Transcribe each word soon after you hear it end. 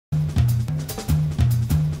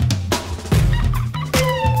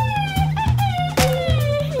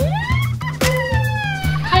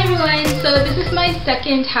So this is my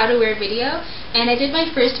second how to wear video, and I did my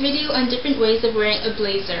first video on different ways of wearing a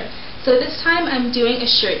blazer. So this time I'm doing a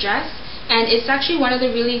shirt dress, and it's actually one of the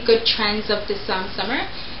really good trends of this summer,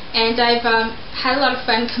 and I've had a lot of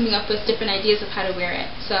fun coming up with different ideas of how to wear it.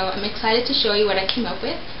 So I'm excited to show you what I came up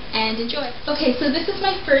with, and enjoy. Okay, so this is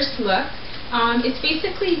my first look. It's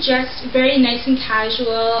basically just very nice and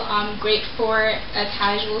casual, great for a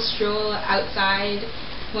casual stroll outside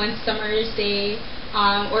one summer's day,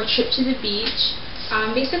 or trip to the beach.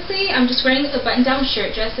 Basically, I'm just wearing a button-down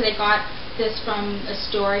shirt dress that I got this from a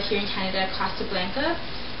store here in Canada, Casablanca,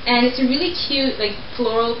 and it's a really cute, like,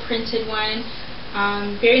 floral printed one,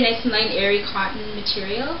 very nice and light, airy cotton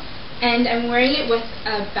material. And I'm wearing it with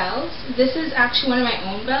a belt. This is actually one of my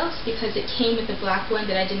own belts because it came with a black one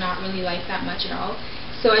that I did not really like that much at all.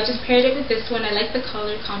 So I just paired it with this one. I like the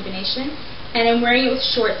color combination. And I'm wearing it with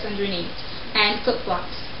shorts underneath and flip-flops.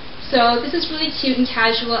 So this is really cute and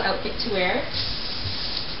casual outfit to wear.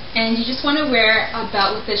 And you just want to wear a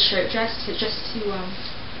belt with this shirt dress to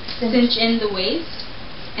cinch in the waist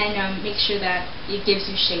and make sure that it gives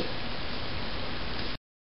you shape.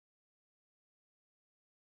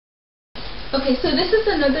 Okay, so this is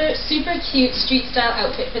another super cute street style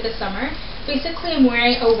outfit for the summer. Basically, I'm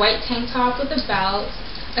wearing a white tank top with a belt,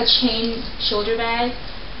 a chain shoulder bag,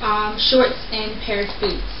 shorts, and a pair of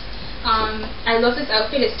boots. I love this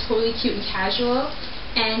outfit. It's totally cute and casual.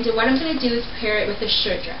 And what I'm going to do is pair it with a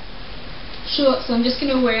shirt dress. So I'm just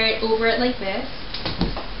going to wear it over it like this.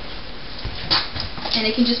 And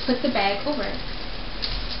I can just put the bag over it.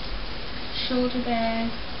 Shoulder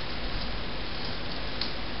bag.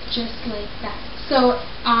 Just like that. So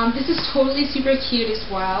this is totally super cute as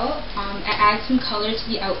well. I add some color to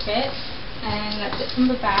the outfit, and that's it from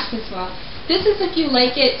the back as well. This is if you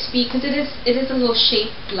like it to be, because it is a little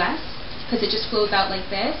shapeless, because it just flows out like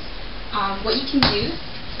this. What you can do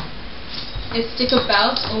is stick a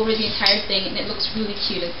belt over the entire thing, and it looks really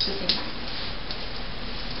cute at the same time.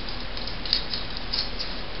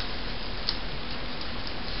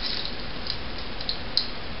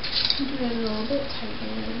 Do it a little bit tighter.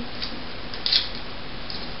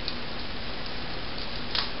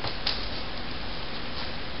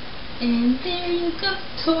 And there you go.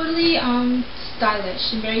 Totally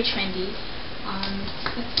stylish and very trendy.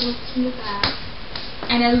 Let's look from the back.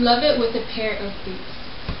 And I love it with a pair of boots.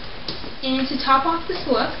 And to top off this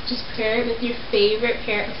look, just pair it with your favorite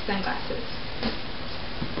pair of sunglasses.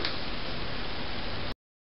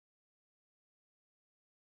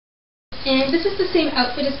 And this is the same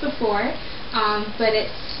outfit as before, but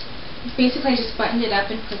it's basically I just buttoned it up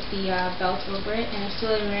and put the belt over it, and I'm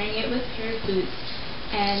still wearing it with a pair of boots.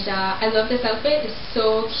 And I love this outfit. It's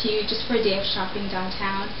so cute, just for a day of shopping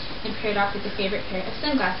downtown, and paired off with a favorite pair of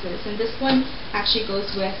sunglasses. And this one actually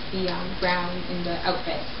goes with the brown in the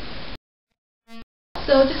outfit.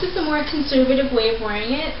 So this is a more conservative way of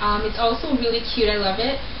wearing it. It's also really cute. I love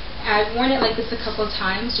it. I've worn it like this a couple of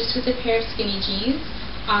times, just with a pair of skinny jeans.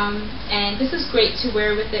 And this is great to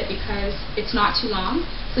wear with it because it's not too long,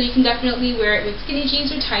 so you can definitely wear it with skinny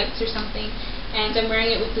jeans or tights or something. And I'm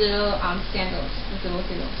wearing it with little sandals, with little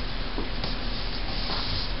heels.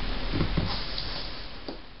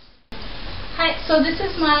 Hi, so this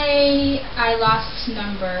is my I lost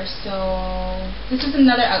number, so this is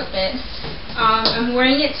another outfit. I'm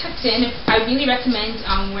wearing it tucked in. I really recommend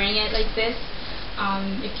wearing it like this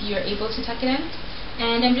if you're able to tuck it in.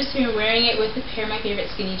 And I'm just wearing it with a pair of my favorite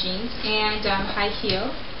skinny jeans and high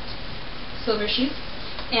heel, silver shoes,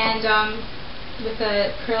 and with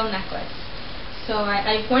a pearl necklace. So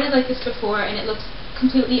I've worn it like this before, and it looks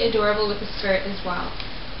completely adorable with the skirt as well.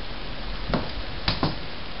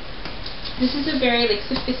 This is a very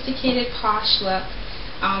sophisticated, posh look.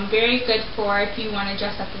 Very good for if you want to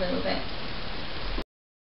dress up a little bit.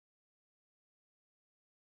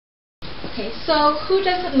 Okay, so who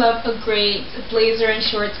doesn't love a great blazer and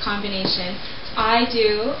shorts combination? I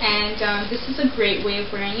do, and this is a great way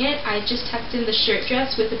of wearing it. I just tucked in the shirt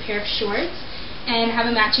dress with a pair of shorts and have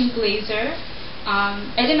a matching blazer.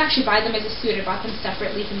 I didn't actually buy them as a suit. I bought them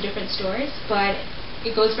separately from different stores, but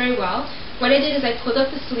it goes very well. What I did is I pulled up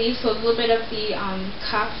the sleeve so a little bit of the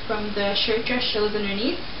cuff from the shirt dress shows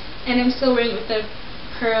underneath, and I'm still wearing it with the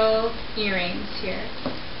pearl earrings here.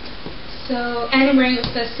 So, and I'm wearing it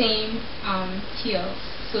with the same heels,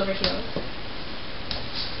 silver heels.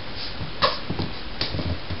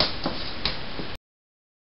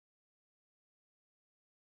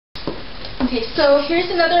 Okay, so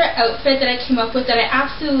here's another outfit that I came up with that I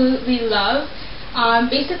absolutely love.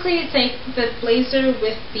 Basically, it's like the blazer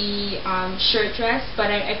with the shirt dress,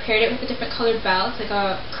 but I paired it with a different colored belt, like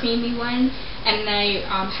a creamy one, and I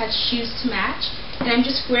had shoes to match. and I'm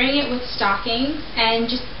just wearing it with stockings and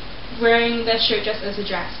just wearing the shirt dress as a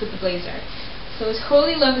dress with the blazer. So I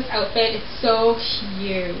totally love this outfit. It's so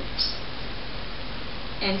cute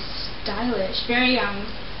and stylish, very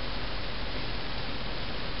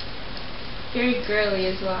very girly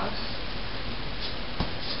as well.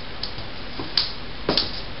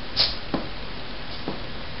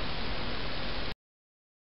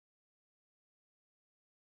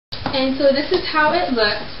 And so this is how it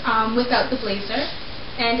looks without the blazer,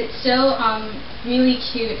 and it's still really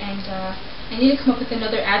cute. And I need to come up with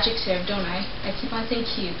another adjective, don't I? I keep on saying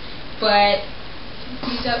cute, but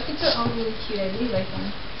these outfits are all really cute. I really like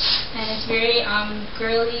them, and it's very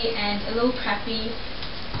girly and a little preppy.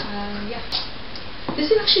 Yeah, this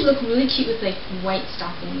would actually look really cute with like white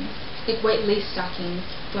stockings, like white lace stockings,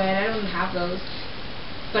 but I don't have those.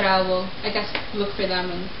 But I will, I guess, look for them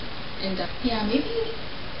and yeah, maybe.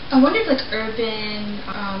 I wonder if like Urban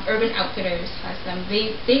Outfitters has them.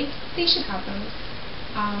 They should have them.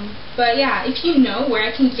 But yeah, if you know where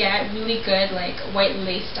I can get really good like white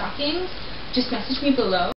lace stockings, just message me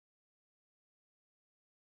below.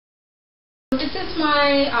 This is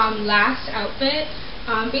my last outfit.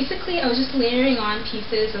 Basically, I was just layering on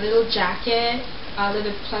pieces, a little jacket, a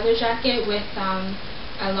little pleather jacket with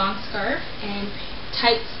a long scarf and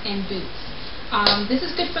tights and boots. This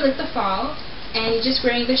is good for like the fall. And you're just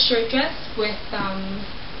wearing the shirt dress with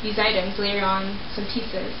these items, layer on some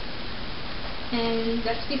pieces. And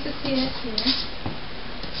that's basically it here.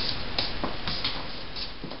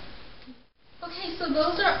 Okay, so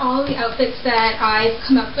those are all the outfits that I've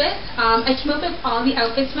come up with. I came up with all the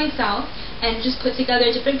outfits myself and just put together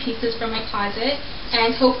different pieces from my closet.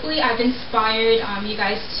 And hopefully I've inspired you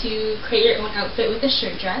guys to create your own outfit with a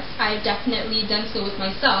shirt dress. I've definitely done so with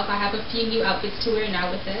myself. I have a few new outfits to wear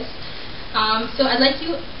now with this. So I'd like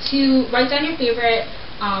you to write down your favorite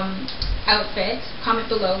outfit, comment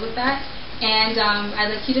below with that, and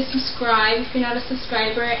I'd like you to subscribe if you're not a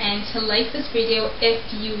subscriber, and to like this video if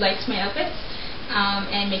you liked my outfits,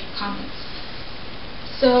 and make comments.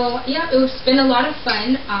 So yeah, it's been a lot of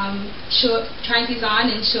fun trying these on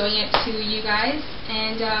and showing it to you guys,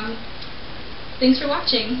 and thanks for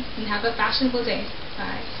watching, and have a fashionable day.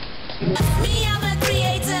 Bye.